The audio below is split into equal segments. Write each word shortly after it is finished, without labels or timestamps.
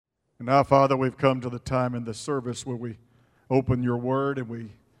And now, Father, we've come to the time in the service where we open your word and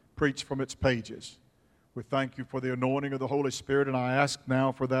we preach from its pages. We thank you for the anointing of the Holy Spirit, and I ask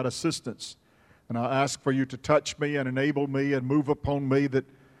now for that assistance. And I ask for you to touch me and enable me and move upon me, that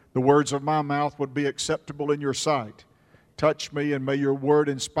the words of my mouth would be acceptable in your sight. Touch me, and may your word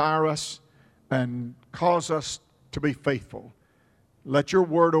inspire us and cause us to be faithful. Let your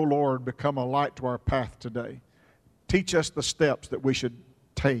word, O Lord, become a light to our path today. Teach us the steps that we should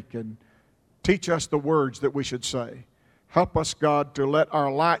take, and teach us the words that we should say. Help us, God, to let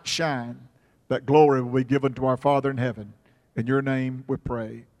our light shine, that glory will be given to our Father in heaven. In your name we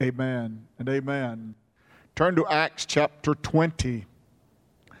pray. Amen and amen. Turn to Acts chapter 20.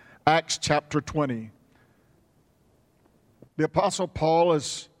 Acts chapter 20. The Apostle Paul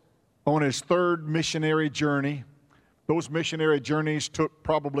is on his third missionary journey. Those missionary journeys took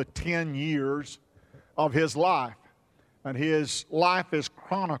probably 10 years of his life. And his life is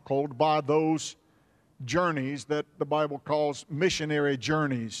chronicled by those journeys that the Bible calls missionary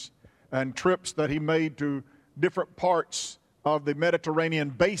journeys, and trips that he made to different parts of the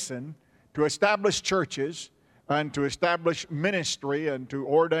Mediterranean basin to establish churches and to establish ministry and to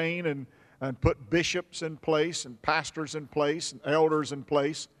ordain and put bishops in place and pastors in place and elders in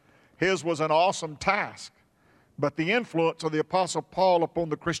place. His was an awesome task. But the influence of the Apostle Paul upon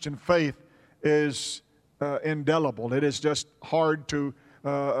the Christian faith is indelible. It is just hard to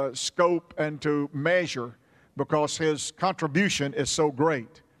scope and to measure, because his contribution is so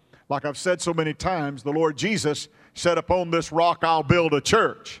great. Like I've said so many times, the Lord Jesus said, "Upon this rock I'll build a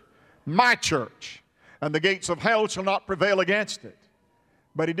church, my church, and the gates of hell shall not prevail against it."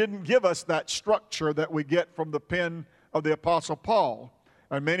 But he didn't give us that structure that we get from the pen of the Apostle Paul.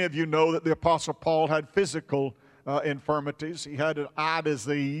 And many of you know that the Apostle Paul had physical infirmities. He had an eye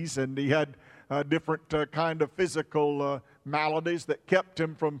disease, and he had different kind of physical maladies that kept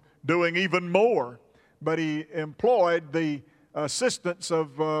him from doing even more. But he employed the assistance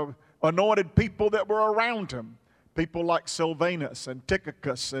of anointed people that were around him. People like Silvanus and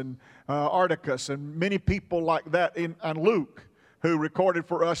Tychicus and Articus and many people like that, and Luke, who recorded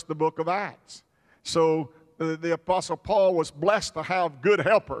for us the book of Acts. So the Apostle Paul was blessed to have good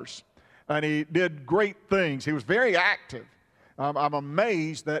helpers, and he did great things. He was very active. I'm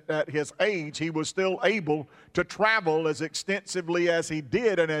amazed that at his age he was still able to travel as extensively as he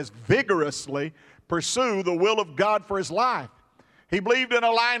did and as vigorously pursue the will of God for his life. He believed in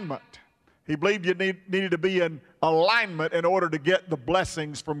alignment. He believed you needed to be in alignment in order to get the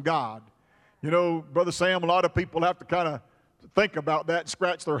blessings from God. You know, Brother Sam, a lot of people have to kind of think about that and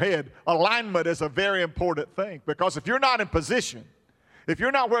scratch their head. Alignment is a very important thing, because if you're not in position, if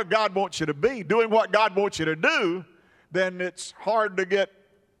you're not where God wants you to be, doing what God wants you to do, then it's hard to get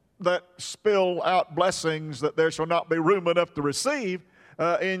that spill out blessings that there shall not be room enough to receive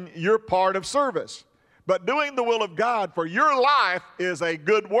in your part of service. But doing the will of God for your life is a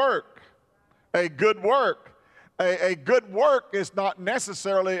good work. A good work. A good work is not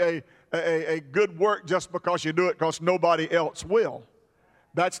necessarily a good work just because you do it because nobody else will.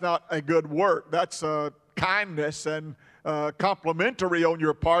 That's not a good work. That's kindness and complimentary on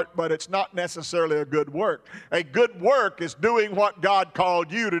your part, but it's not necessarily a good work. A good work is doing what God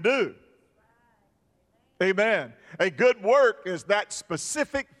called you to do. Amen. A good work is that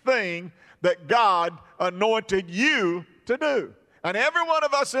specific thing that God anointed you to do. And every one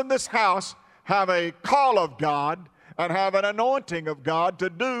of us in this house have a call of God and have an anointing of God to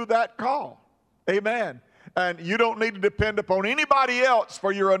do that call. Amen. And you don't need to depend upon anybody else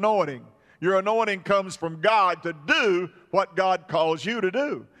for your anointing. Your anointing comes from God to do what God calls you to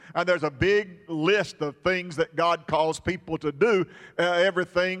do. And there's a big list of things that God calls people to do,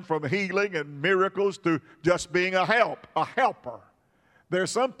 everything from healing and miracles to just being a helper.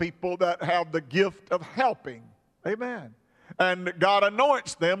 There's some people that have the gift of helping. Amen. And God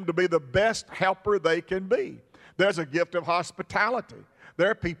anoints them to be the best helper they can be. There's a gift of hospitality. There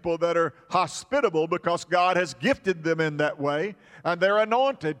are people that are hospitable because God has gifted them in that way, and they're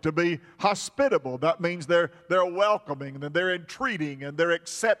anointed to be hospitable. That means they're welcoming, and they're entreating, and they're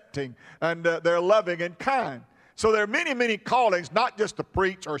accepting, and they're loving and kind. So there are many, many callings, not just to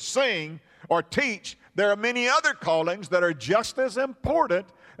preach or sing or teach. There are many other callings that are just as important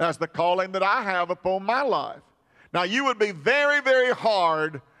as the calling that I have upon my life. Now, you would be very, very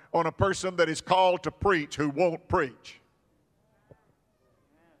hard on a person that is called to preach who won't preach.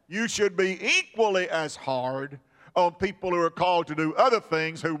 You should be equally as hard on people who are called to do other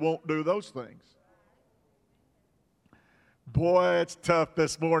things who won't do those things. Boy, it's tough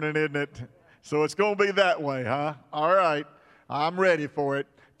this morning, isn't it? So it's going to be that way, huh? All right, I'm ready for it.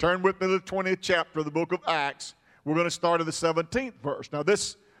 Turn with me to the 20th chapter of the book of Acts. We're going to start at the 17th verse. Now,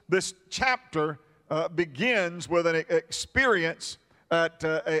 this this chapter begins with an experience at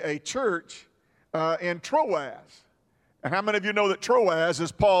a church in Troas. And how many of you know that Troas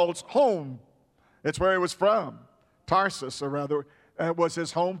is Paul's home? It's where he was from. Tarsus, or rather, was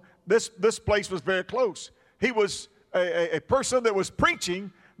his home. This place was very close. He was a person that was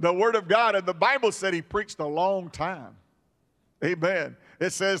preaching the Word of God, and the Bible said he preached a long time. Amen.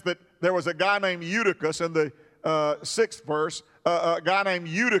 It says that there was a guy named Eutychus in the 6th verse, a guy named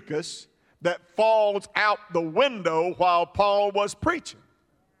Eutychus that falls out the window while Paul was preaching.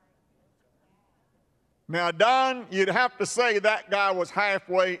 Now, Don, you'd have to say that guy was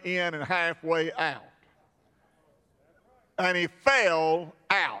halfway in and halfway out. And he fell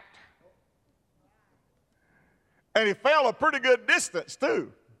out. And he fell a pretty good distance,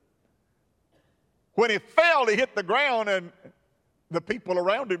 too. When he fell, he hit the ground, and the people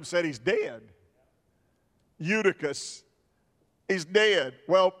around him said he's dead. Eutychus, he's dead.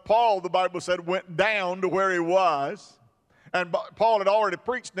 Well, Paul, the Bible said, went down to where he was. And Paul had already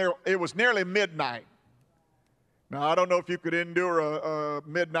preached, it was nearly midnight. Now, I don't know if you could endure a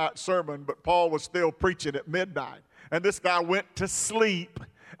midnight sermon, but Paul was still preaching at midnight. And this guy went to sleep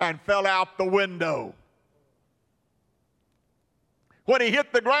and fell out the window. When he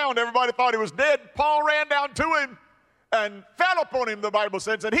hit the ground, everybody thought he was dead. Paul ran down to him and fell upon him, the Bible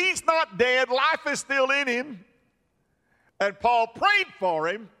says, and he's not dead. Life is still in him. And Paul prayed for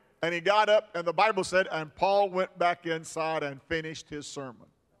him, and he got up, and the Bible said, and Paul went back inside and finished his sermon.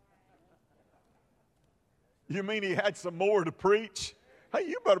 You mean he had some more to preach? Hey,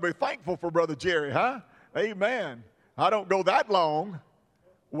 you better be thankful for Brother Jerry, huh? Amen. I don't go that long.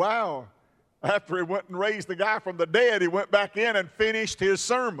 Wow. After he went and raised the guy from the dead, he went back in and finished his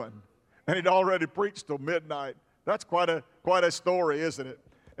sermon. And he'd already preached till midnight. That's quite a story, isn't it?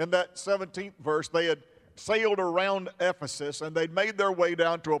 In that 17th verse, they had sailed around Ephesus, and they'd made their way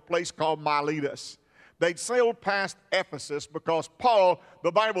down to a place called Miletus. They'd sailed past Ephesus because Paul,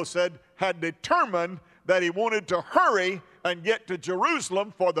 the Bible said, had determined that he wanted to hurry and get to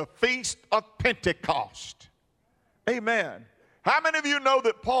Jerusalem for the Feast of Pentecost. Amen. How many of you know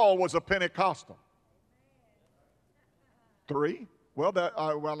that Paul was a Pentecostal? 3? Well,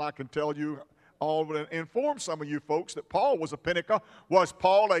 I can tell you all, but inform some of you folks that Paul was a Pentecostal. Was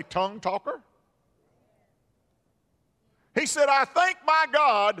Paul a tongue talker? He said, I thank my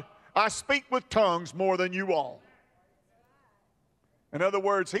God I speak with tongues more than you all. In other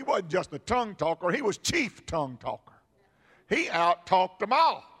words, he wasn't just a tongue talker, he was chief tongue talker. He out-talked them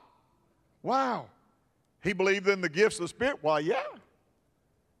all. Wow. He believed in the gifts of the Spirit? Why, yeah.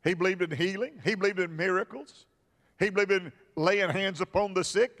 He believed in healing. He believed in miracles. He believed in laying hands upon the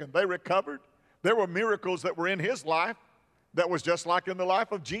sick and they recovered. There were miracles that were in his life that was just like in the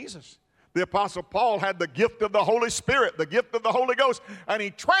life of Jesus. The Apostle Paul had the gift of the Holy Spirit, the gift of the Holy Ghost, and he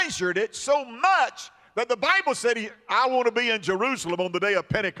treasured it so much that the Bible said, I want to be in Jerusalem on the day of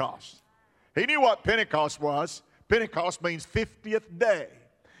Pentecost. He knew what Pentecost was. Pentecost means 50th day.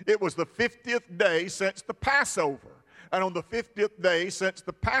 It was the 50th day since the Passover. And on the 50th day since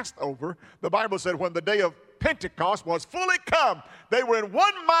the Passover, the Bible said when the day of Pentecost was fully come, they were in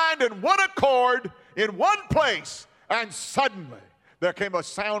one mind and one accord in one place. And suddenly there came a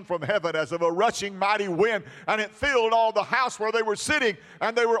sound from heaven as of a rushing mighty wind, and it filled all the house where they were sitting,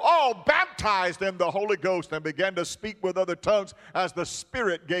 and they were all baptized in the Holy Ghost and began to speak with other tongues as the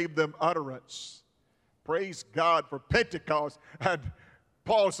Spirit gave them utterance. Praise God for Pentecost. And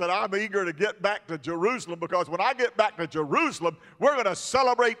Paul said, I'm eager to get back to Jerusalem because when I get back to Jerusalem, we're going to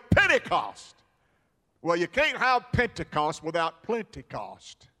celebrate Pentecost. Well, you can't have Pentecost without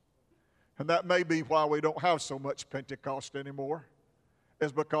Plentecost. And that may be why we don't have so much Pentecost anymore,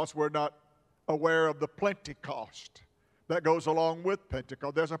 is because we're not aware of the Plentecost that goes along with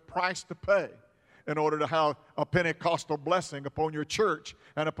Pentecost. There's a price to pay in order to have a Pentecostal blessing upon your church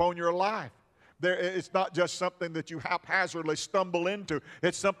and upon your life. It's not just something that you haphazardly stumble into.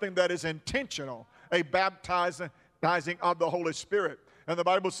 It's something that is intentional, a baptizing of the Holy Spirit. And the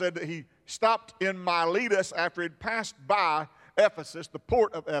Bible said that he stopped in Miletus after he'd passed by Ephesus, the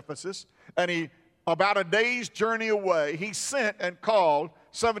port of Ephesus, and about a day's journey away, he sent and called,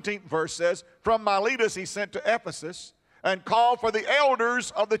 17th verse says, from Miletus he sent to Ephesus and called for the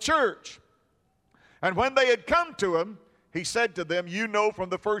elders of the church. And when they had come to him, he said to them, you know from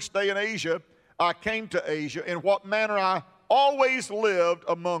the first day in Asia, I came to Asia, in what manner I always lived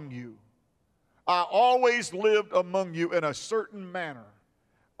among you. I always lived among you in a certain manner.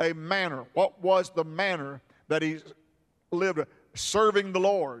 A manner. What was the manner that he lived? Serving the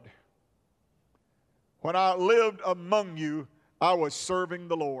Lord. When I lived among you, I was serving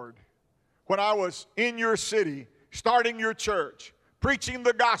the Lord. When I was in your city, starting your church, preaching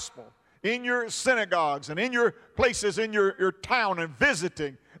the gospel in your synagogues and in your places in your town and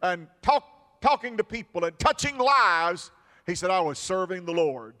visiting and talking to people and touching lives, he said, I was serving the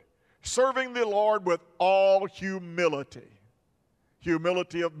Lord. Serving the Lord with all humility.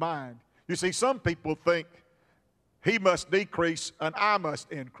 Humility of mind. You see, some people think he must decrease and I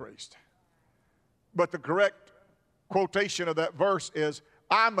must increase. But the correct quotation of that verse is,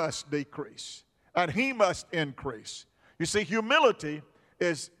 I must decrease and he must increase. You see, humility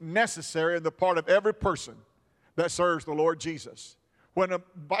is necessary in the part of every person that serves the Lord Jesus. When the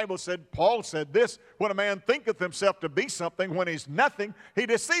Bible said, Paul said this, when a man thinketh himself to be something, when he's nothing, he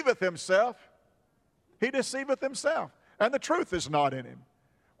deceiveth himself. He deceiveth himself. And the truth is not in him.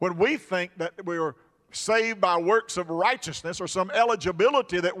 When we think that we are saved by works of righteousness or some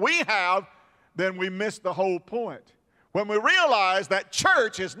eligibility that we have, then we miss the whole point. When we realize that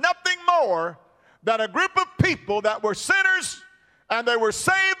church is nothing more than a group of people that were sinners and they were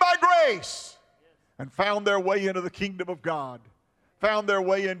saved by grace and found their way into the kingdom of God, found their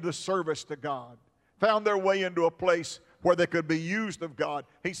way into the service to God, found their way into a place where they could be used of God.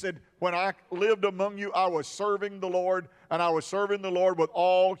 He said, when I lived among you, I was serving the Lord, and I was serving the Lord with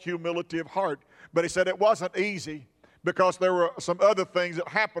all humility of heart. But he said it wasn't easy because there were some other things that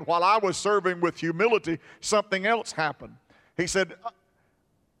happened. While I was serving with humility, something else happened. He said,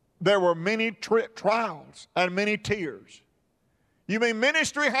 there were many trials and many tears. You mean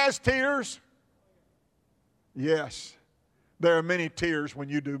ministry has tears? Yes. There are many tears when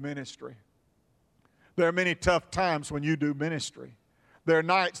you do ministry. There are many tough times when you do ministry. There are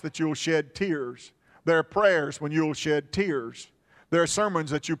nights that you'll shed tears. There are prayers when you'll shed tears. There are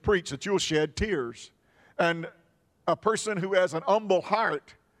sermons that you preach that you'll shed tears. And a person who has an humble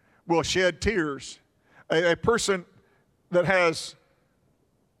heart will shed tears. A person that has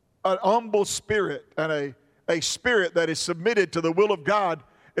an humble spirit and a spirit that is submitted to the will of God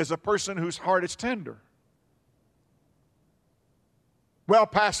is a person whose heart is tender. Well,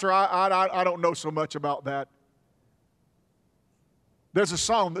 Pastor, I don't know so much about that. There's a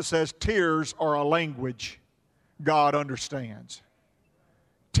song that says, tears are a language God understands.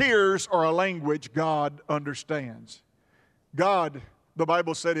 Tears are a language God understands. God, the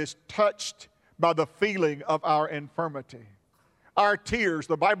Bible said, is touched by the feeling of our infirmity. Our tears,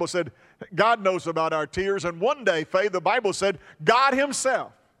 the Bible said, God knows about our tears. And one day, Faye, the Bible said, God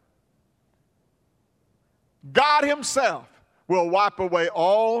Himself will wipe away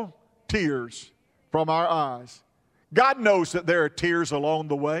all tears from our eyes. God knows that there are tears along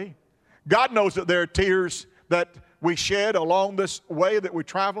the way. God knows that there are tears that we shed along this way that we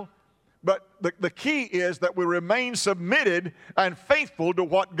travel. But the key is that we remain submitted and faithful to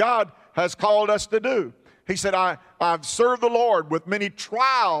what God has called us to do. He said, I've served the Lord with many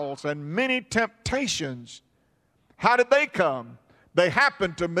trials and many temptations. How did they come? They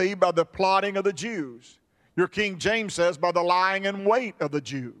happened to me by the plotting of the Jews. Your King James says, by the lying in wait of the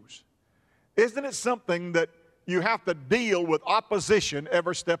Jews. Isn't it something that you have to deal with opposition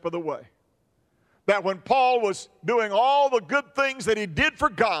every step of the way? That when Paul was doing all the good things that he did for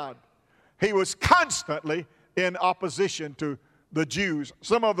God, he was constantly in opposition to the Jews.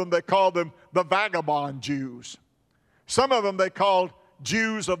 Some of them, they called them the vagabond Jews. Some of them they called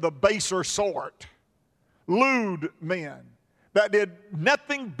Jews of the baser sort. Lewd men that did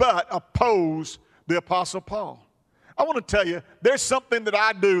nothing but oppose the Apostle Paul. I want to tell you, there's something that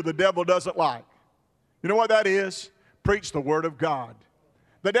I do the devil doesn't like. You know what that is? Preach the Word of God.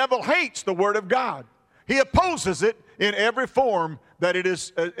 The devil hates the Word of God. He opposes it in every form that it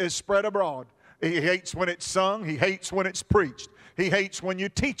is spread abroad. He hates when it's sung. He hates when it's preached. He hates when you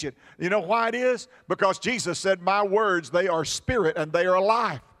teach it. You know why it is? Because Jesus said, my words, they are spirit and they are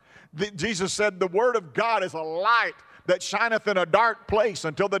life. Jesus said the Word of God is a light that shineth in a dark place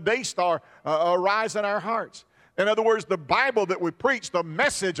until the day star arise in our hearts. In other words, the Bible that we preach, the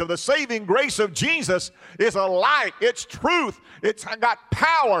message of the saving grace of Jesus is a light. It's truth. It's got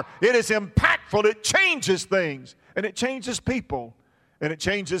power. It is impactful. It changes things. And it changes people. And it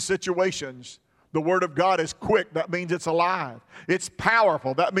changes situations. The Word of God is quick. That means it's alive. It's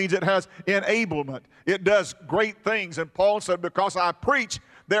powerful. That means it has enablement. It does great things. And Paul said, because I preach,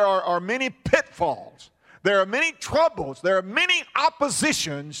 there are many pitfalls. There are many troubles. There are many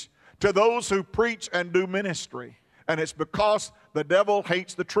oppositions to those who preach and do ministry. And it's because the devil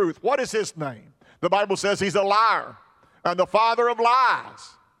hates the truth. What is his name? The Bible says he's a liar and the father of lies.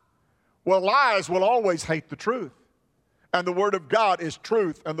 Well, lies will always hate the truth. And the Word of God is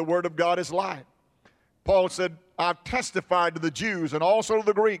truth, and the Word of God is light. Paul said, I've testified to the Jews and also to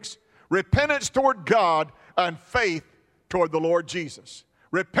the Greeks, repentance toward God and faith toward the Lord Jesus.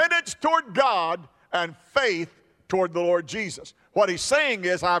 Repentance toward God and faith toward the Lord Jesus. What he's saying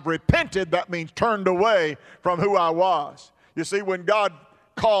is, I've repented. That means turned away from who I was. You see, when God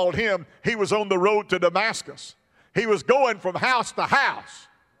called him, he was on the road to Damascus. He was going from house to house,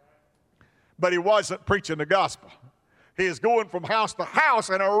 but he wasn't preaching the gospel. He is going from house to house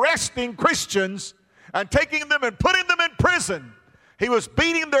and arresting Christians and taking them and putting them in prison. He was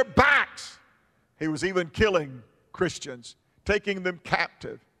beating their backs. He was even killing Christians, taking them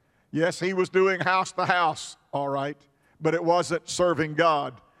captive. Yes, he was doing house to house, all right, but it wasn't serving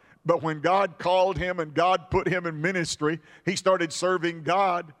God. But when God called him and God put him in ministry, he started serving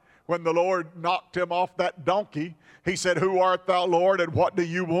God. When the Lord knocked him off that donkey, he said, "Who art thou, Lord, and what do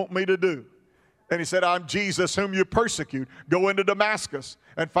you want me to do?" And he said, "I'm Jesus whom you persecute. Go into Damascus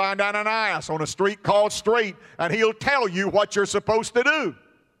and find Ananias on a street called Straight, and he'll tell you what you're supposed to do."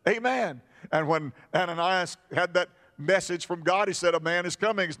 Amen. And when Ananias had that message from God, he said, "A man is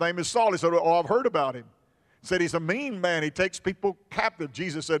coming. His name is Saul." He said, "Oh, I've heard about him." He said, "He's a mean man. He takes people captive."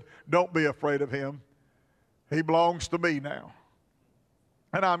 Jesus said, "Don't be afraid of him. He belongs to me now.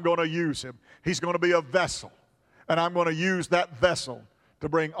 And I'm going to use him. He's going to be a vessel. And I'm going to use that vessel to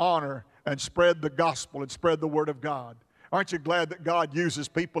bring honor and spread the gospel and spread the word of God." Aren't you glad that God uses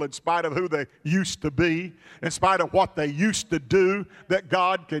people in spite of who they used to be, in spite of what they used to do, that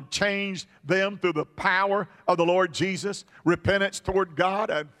God can change them through the power of the Lord Jesus, repentance toward God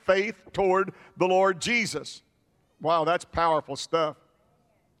and faith toward the Lord Jesus. Wow, that's powerful stuff.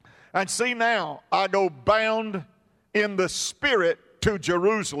 And see now, I go bound in the Spirit to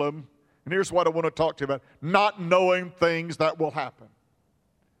Jerusalem. And here's what I want to talk to you about. Not knowing things that will happen.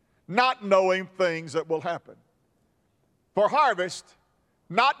 Not knowing things that will happen. For harvest,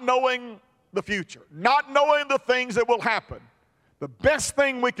 not knowing the future, not knowing the things that will happen, the best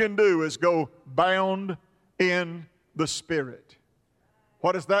thing we can do is go bound in the Spirit.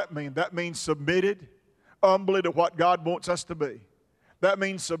 What does that mean? That means submitted humbly to what God wants us to be. That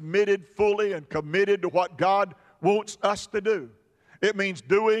means submitted fully and committed to what God wants us to do. It means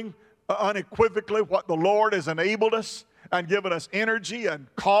doing unequivocally what the Lord has enabled us and given us energy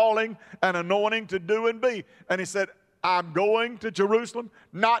and calling and anointing to do and be. And he said, "I'm going to Jerusalem,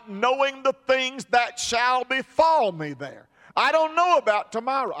 not knowing the things that shall befall me there." I don't know about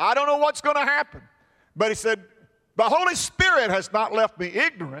tomorrow. I don't know what's going to happen. But he said, the Holy Spirit has not left me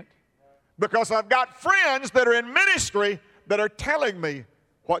ignorant, because I've got friends that are in ministry that are telling me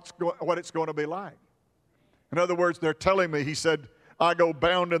what it's going to be like. In other words, they're telling me, he said, "I go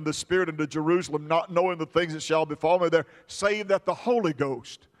bound in the Spirit into Jerusalem, not knowing the things that shall befall me there, save that the Holy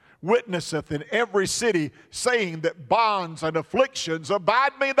Ghost witnesseth in every city, saying that bonds and afflictions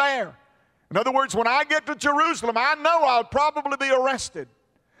abide me there." In other words, when I get to Jerusalem, I know I'll probably be arrested.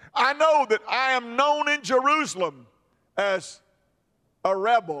 I know that I am known in Jerusalem as a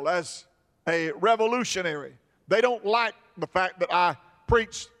rebel, as a revolutionary. They don't like the fact that I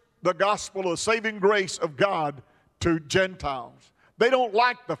preach the gospel of the saving grace of God to Gentiles. They don't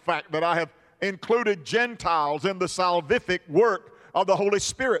like the fact that I have included Gentiles in the salvific work of the Holy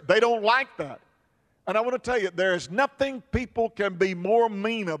Spirit. They don't like that. And I want to tell you, there is nothing people can be more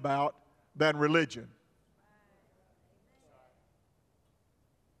mean about than religion.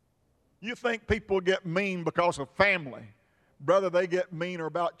 You think people get mean because of family. Brother, they get meaner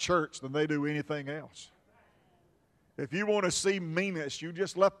about church than they do anything else. If you want to see meanness, you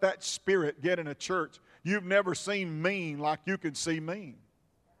just let that spirit get in a church. You've never seen mean like you can see mean.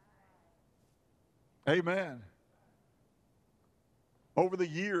 Amen. Over the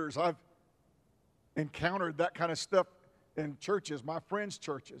years, I've encountered that kind of stuff in churches, my friends'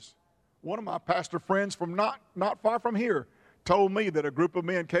 churches. One of my pastor friends from not far from here told me that a group of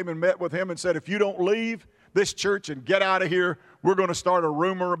men came and met with him and said, "If you don't leave this church and get out of here, we're going to start a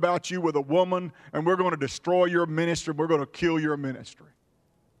rumor about you with a woman, and we're going to destroy your ministry, and we're going to kill your ministry."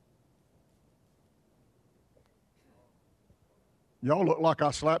 Y'all look like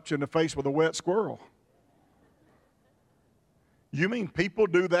I slapped you in the face with a wet squirrel. You mean people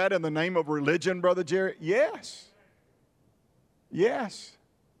do that in the name of religion, Brother Jerry? Yes. Yes.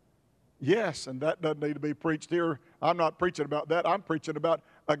 Yes, and that doesn't need to be preached here. I'm not preaching about that. I'm preaching about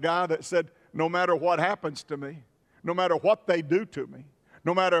a guy that said, no matter what happens to me, no matter what they do to me,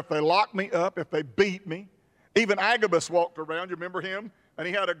 no matter if they lock me up, if they beat me. Even Agabus walked around, you remember him? And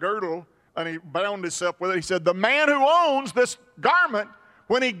he had a girdle, and he bound himself with it. He said, the man who owns this garment,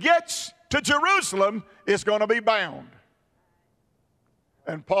 when he gets to Jerusalem, is going to be bound.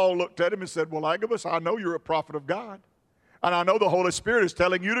 And Paul looked at him and said, well, Agabus, I know you're a prophet of God. And I know the Holy Spirit is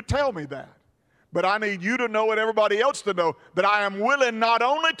telling you to tell me that. But I need you to know and everybody else to know that I am willing not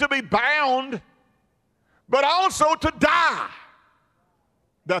only to be bound, but also to die,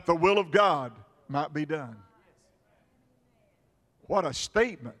 that the will of God might be done. what a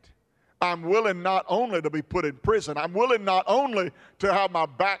statement. I'm willing not only to be put in prison, I'm willing not only to have my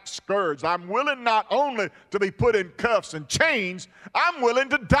back scourged, I'm willing not only to be put in cuffs and chains, I'm willing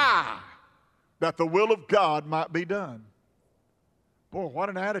to die that the will of God might be done. Boy, what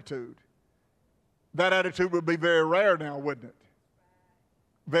an attitude. That attitude would be very rare now, wouldn't it?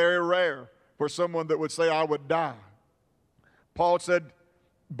 Very rare for someone that would say, I would die. Paul said,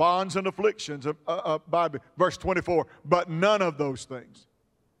 bonds and afflictions, verse 24, but none of those things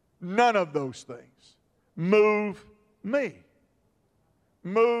move me.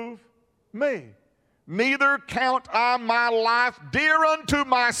 Move me. Neither count I my life dear unto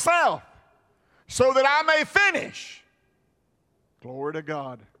myself, so that I may finish. Glory to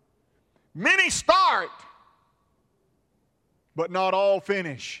God. Many start, but not all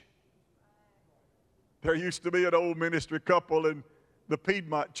finish. There used to be an old ministry couple in the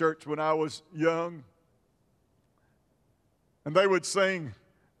Piedmont church when I was young, and they would sing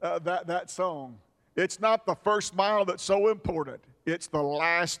that song. It's not the first mile that's so important. It's the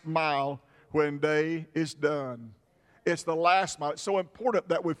last mile when day is done. It's the last mile. It's so important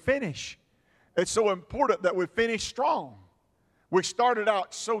that we finish. It's so important that we finish strong. We started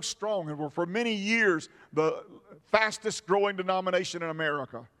out so strong, and for many years, the fastest growing denomination in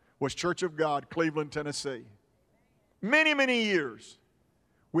America was Church of God, Cleveland, Tennessee. Many, many years.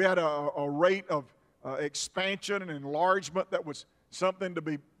 We had a rate of expansion and enlargement that was something to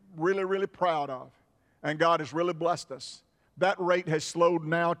be really, really proud of. And God has really blessed us. That rate has slowed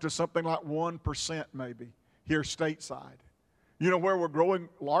now to something like 1% maybe here stateside. You know where we're growing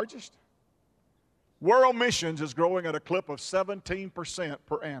largest? World missions is growing at a clip of 17%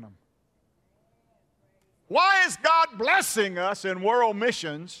 per annum. Why is God blessing us in world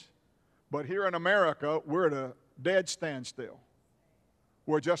missions, but here in America, we're at a dead standstill?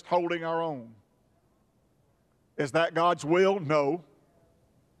 We're just holding our own. Is that God's will? No.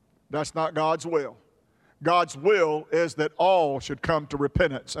 That's not God's will. God's will is that all should come to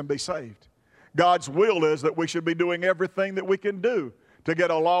repentance and be saved. God's will is that we should be doing everything that we can do to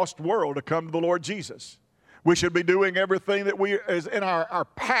get a lost world to come to the Lord Jesus. We should be doing everything that is in our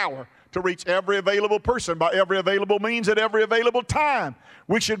power to reach every available person by every available means at every available time.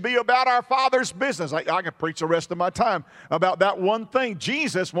 We should be about our Father's business. I can preach the rest of my time about that one thing.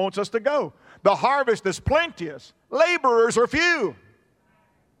 Jesus wants us to go. The harvest is plenteous. Laborers are few.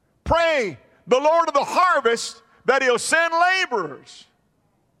 Pray the Lord of the harvest that He'll send laborers.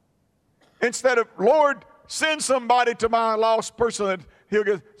 Instead of, Lord, send somebody to my lost person, and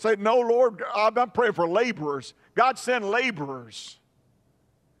He'll say, no, Lord, I'm praying for laborers. God, send laborers.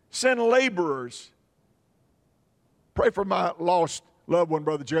 Send laborers. Pray for my lost loved one,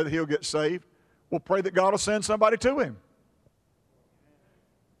 Brother Jerry, that he'll get saved. Well, pray that God will send somebody to him.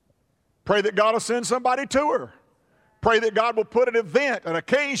 Pray that God will send somebody to her. Pray that God will put an event, an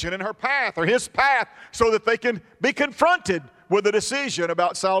occasion in her path or his path so that they can be confronted with a decision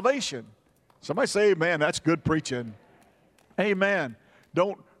about salvation. Somebody say amen. That's good preaching. Amen.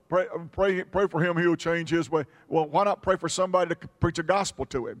 Don't pray for him, he'll change his way. Well, why not pray for somebody to preach a gospel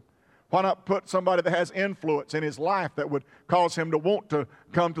to him? Why not put somebody that has influence in his life that would cause him to want to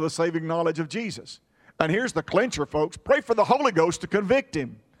come to the saving knowledge of Jesus? And here's the clincher, folks. Pray for the Holy Ghost to convict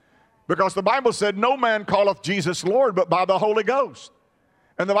him. Because the Bible said, no man calleth Jesus Lord but by the Holy Ghost.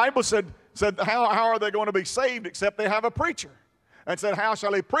 And the Bible said how are they going to be saved except they have a preacher? And said, how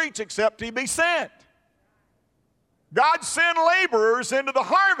shall he preach except he be sent? God send laborers into the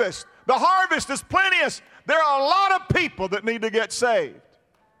harvest. The harvest is plenteous. There are a lot of people that need to get saved.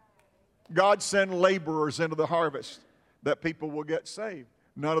 God send laborers into the harvest that people will get saved.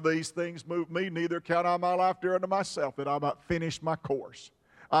 None of these things move me, neither count I my life dear unto myself, that I might finish my course.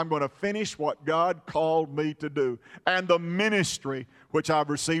 I'm going to finish what God called me to do, and the ministry which I've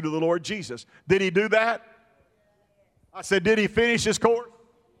received of the Lord Jesus. Did he do that? I said, did he finish his course?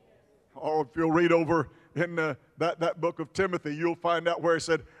 Oh, if you'll read over in that book of Timothy, you'll find out where it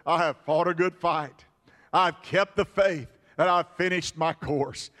said, I have fought a good fight. I've kept the faith, and I've finished my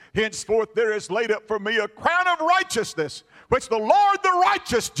course. Henceforth there is laid up for me a crown of righteousness, which the Lord the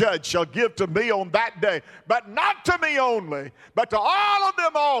righteous judge shall give to me on that day. But not to me only, but to all of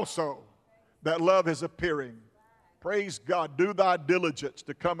them also that love his appearing. Praise God. Do thy diligence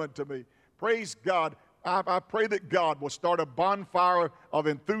to come unto me. Praise God. I pray that God will start a bonfire of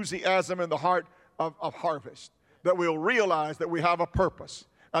enthusiasm in the heart of harvest, that we'll realize that we have a purpose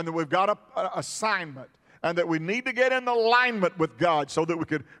and that we've got an assignment and that we need to get in alignment with God so that we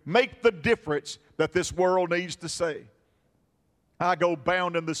can make the difference that this world needs to see. I go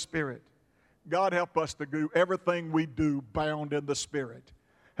bound in the Spirit. God, help us to do everything we do bound in the Spirit.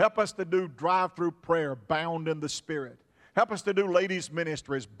 Help us to do drive-through prayer bound in the Spirit. Help us to do ladies'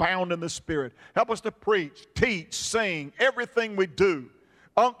 ministries, bound in the Spirit. Help us to preach, teach, sing, everything we do,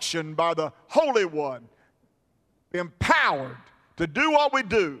 unctioned by the Holy One, empowered to do what we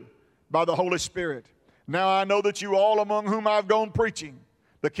do by the Holy Spirit. Now I know that you all among whom I've gone preaching,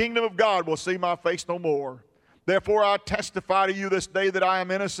 the kingdom of God will see my face no more. Therefore I testify to you this day that I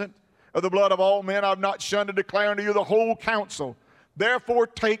am innocent of the blood of all men. I've not shunned to declare unto you the whole counsel. Therefore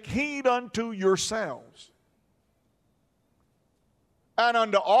take heed unto yourselves and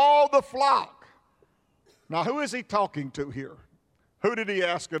unto all the flock. Now who is he talking to here? Who did he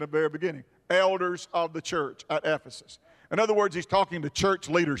ask in the very beginning? Elders of the church at Ephesus. In other words, he's talking to church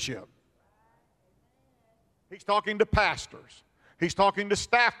leadership. He's talking to pastors. He's talking to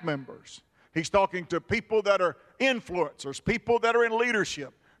staff members. He's talking to people that are influencers, people that are in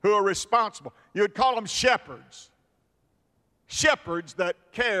leadership, who are responsible. You would call them shepherds. Shepherds that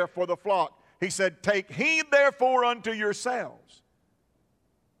care for the flock. He said, take heed therefore unto yourselves.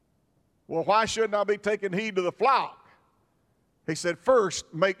 Well, why shouldn't I be taking heed to the flock? He said,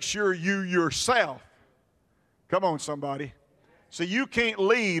 first, make sure you yourself. Come on, somebody. So you can't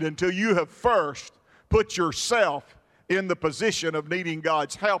lead until you have first put yourself in the position of needing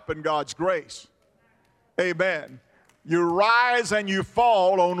God's help and God's grace. Amen. You rise and you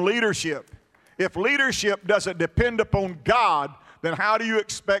fall on leadership. If leadership doesn't depend upon God, then how do you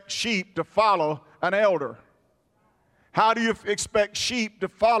expect sheep to follow an elder? How do you expect sheep to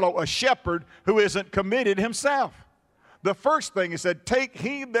follow a shepherd who isn't committed himself? The first thing he said, take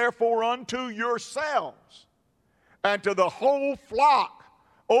heed therefore unto yourselves and to the whole flock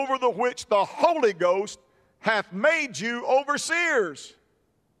over the which the Holy Ghost hath made you overseers.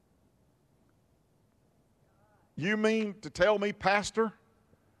 You mean to tell me, Pastor,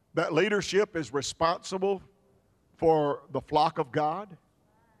 that leadership is responsible for the flock of God?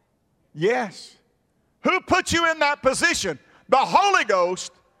 Yes. Who put you in that position? The Holy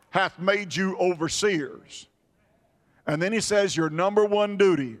Ghost hath made you overseers. And then he says your number one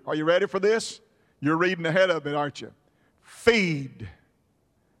duty. Are you ready for this? You're reading ahead of it, aren't you? Feed.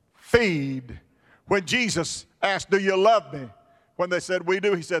 Feed. When Jesus asked, do you love me? When they said, we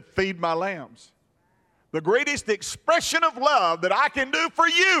do, he said, feed my lambs. The greatest expression of love that I can do for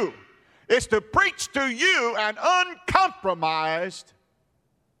you is to preach to you an uncompromised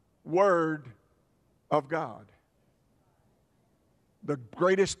word of God. The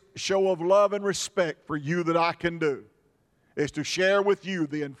greatest show of love and respect for you that I can do is to share with you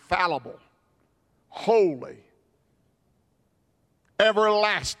the infallible, holy,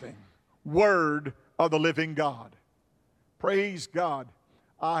 everlasting word of the living God. Praise God.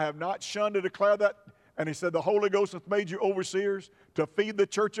 I have not shunned to declare that. And he said, the Holy Ghost hath made you overseers to feed the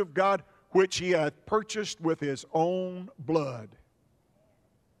church of God, which he hath purchased with his own blood.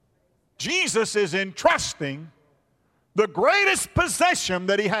 Jesus is entrusting the greatest possession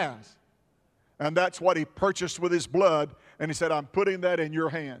that he has. And that's what he purchased with his blood. And he said, I'm putting that in your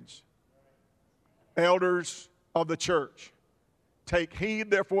hands. Elders of the church, take heed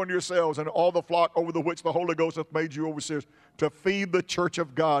therefore unto yourselves and all the flock over the which the Holy Ghost hath made you overseers, to feed the church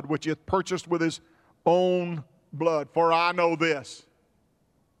of God, which he hath purchased with his own blood. For I know this,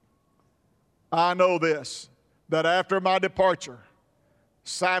 that after my departure,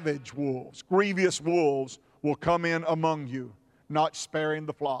 savage wolves, grievous wolves will come in among you, not sparing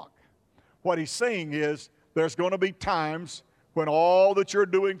the flock. What he's saying is there's going to be times when all that you're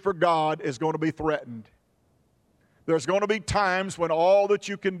doing for God is going to be threatened. There's going to be times when all that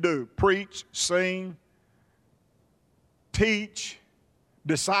you can do, preach, sing, teach,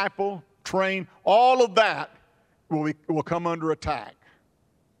 disciple, train, all of that will come under attack.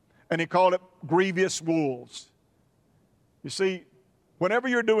 And he called it grievous wolves. You see, whenever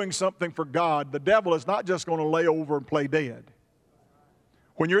you're doing something for God, the devil is not just going to lay over and play dead.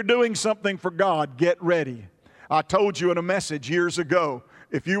 When you're doing something for God, get ready. I told you in a message years ago,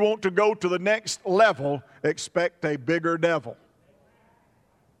 if you want to go to the next level, expect a bigger devil.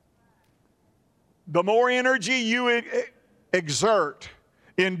 The more energy you exert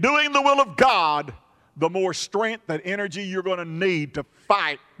in doing the will of God, the more strength and energy you're going to need to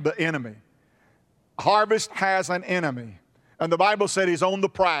fight the enemy. Harvest has an enemy. And the Bible said he's on the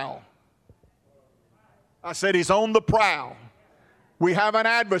prowl. I said he's on the prowl. We have an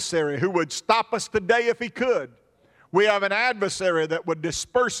adversary who would stop us today if he could. We have an adversary that would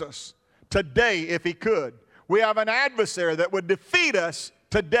disperse us today if he could. We have an adversary that would defeat us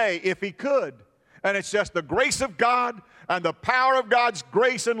today if he could. And it's just the grace of God and the power of God's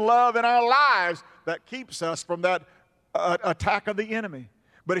grace and love in our lives that keeps us from that attack of the enemy.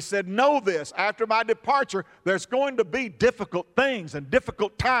 But he said, know this, after my departure, there's going to be difficult things and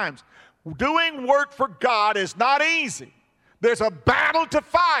difficult times. Doing work for God is not easy. There's a battle to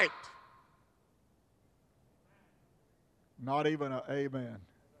fight. Not even an amen.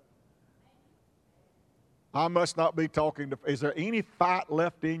 I must not be talking to. Is there any fight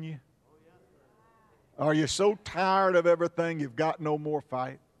left in you? Are you so tired of everything you've got no more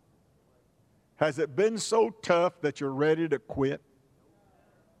fight? Has it been so tough that you're ready to quit?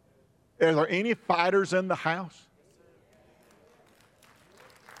 Are there any fighters in the house?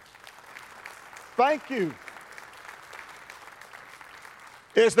 Thank you.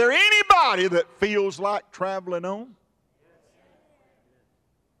 Is there anybody that feels like traveling on?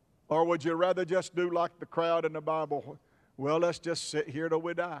 Or would you rather just do like the crowd in the Bible? Well, let's just sit here till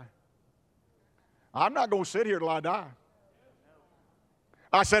we die. I'm not going to sit here till I die.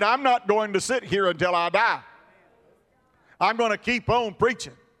 I said, I'm not going to sit here until I die. I'm going to keep on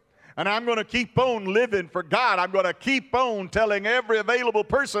preaching. And I'm going to keep on living for God. I'm going to keep on telling every available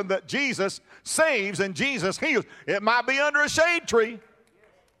person that Jesus saves and Jesus heals. It might be under a shade tree.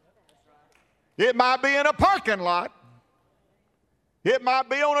 It might be in a parking lot. It might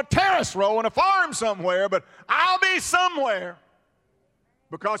be on a terrace row in a farm somewhere, but I'll be somewhere.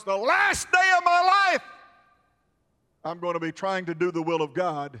 Because the last day of my life, I'm going to be trying to do the will of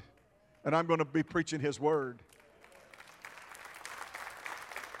God, and I'm going to be preaching His Word.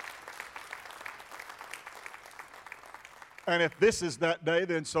 And if this is that day,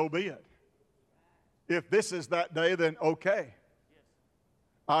 then so be it. If this is that day, then okay.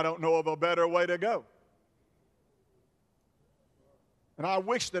 I don't know of a better way to go. And I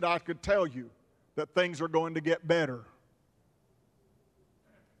wish that I could tell you that things are going to get better.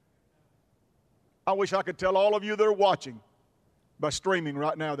 I wish I could tell all of you that are watching by streaming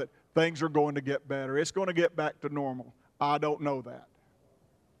right now that things are going to get better. It's going to get back to normal. I don't know that.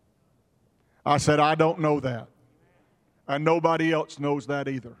 I said, I don't know that. And nobody else knows that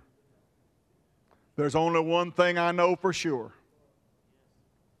either. There's only one thing I know for sure.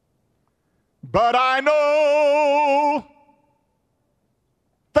 But I know,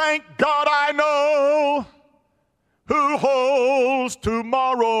 thank God I know who holds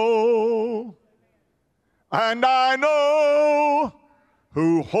tomorrow. And I know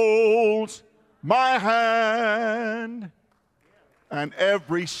who holds my hand. And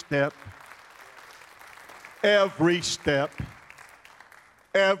every step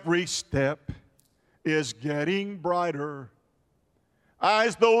is getting brighter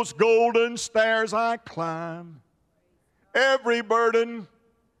as those golden stairs I climb. Every burden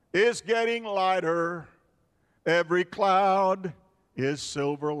is getting lighter. Every cloud is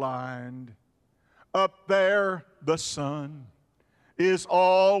silver lined. Up there the sun is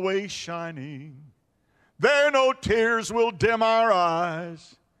always shining. There no tears will dim our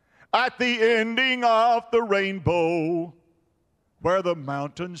eyes at the ending of the rainbow, where the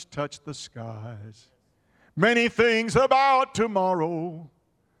mountains touch the skies. Many things about tomorrow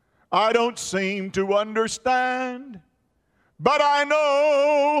I don't seem to understand, but I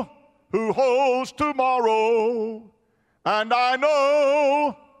know who holds tomorrow, and I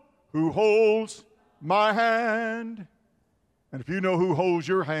know who holds my hand. And if you know who holds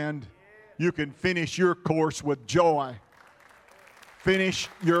your hand, you can finish your course with joy. Finish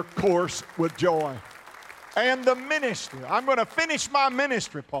your course with joy. And the ministry. I'm going to finish my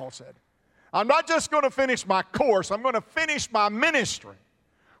ministry, Paul said. I'm not just going to finish my course. I'm going to finish my ministry,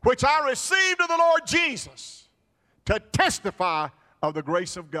 which I received of the Lord Jesus to testify of the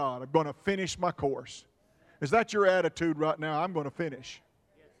grace of God. I'm going to finish my course. Is that your attitude right now? I'm going to finish.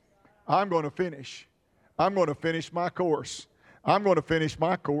 I'm going to finish. I'm going to finish my course. I'm going to finish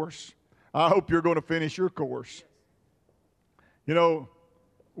my course. I hope you're going to finish your course. You know,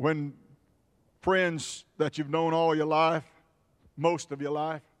 when friends that you've known all your life, most of your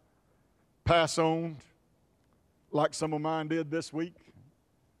life, pass on, like some of mine did this week,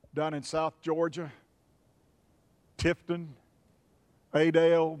 down in South Georgia, Tifton,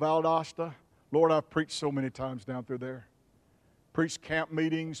 Adel, Valdosta. Lord, I've preached so many times down through there. Preached camp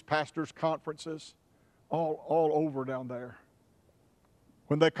meetings, pastors' conferences, all over down there.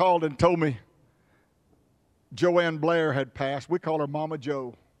 When they called and told me Joanne Blair had passed, we call her Mama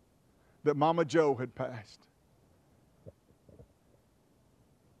Joe, that Mama Joe had passed.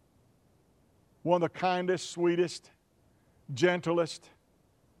 One of the kindest, sweetest, gentlest,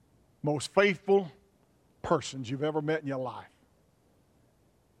 most faithful persons you've ever met in your life.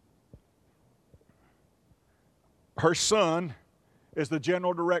 Her son is the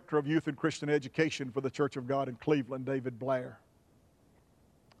General Director of Youth and Christian Education for the Church of God in Cleveland, David Blair.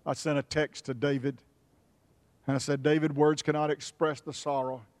 I sent a text to David, and I said, David, words cannot express the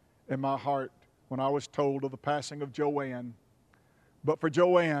sorrow in my heart when I was told of the passing of Joanne. But for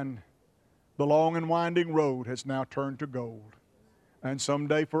Joanne, The long and winding road has now turned to gold. And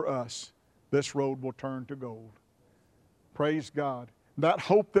someday for us, this road will turn to gold. Praise God. That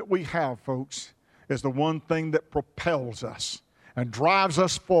hope that we have, folks, is the one thing that propels us and drives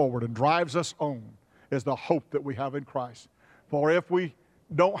us forward and drives us on, is the hope that we have in Christ. For if we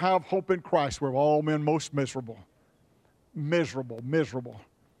don't have hope in Christ, we're all men most miserable. Miserable, miserable.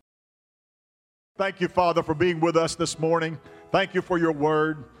 Thank you, Father, for being with us this morning. Thank you for your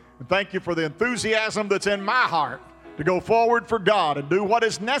word. And thank you for the enthusiasm that's in my heart to go forward for God and do what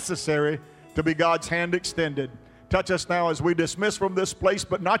is necessary to be God's hand extended. Touch us now as we dismiss from this place,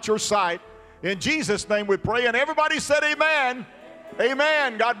 but not your sight. In Jesus' name we pray, and everybody said amen.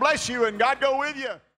 Amen. God bless you, and God go with you.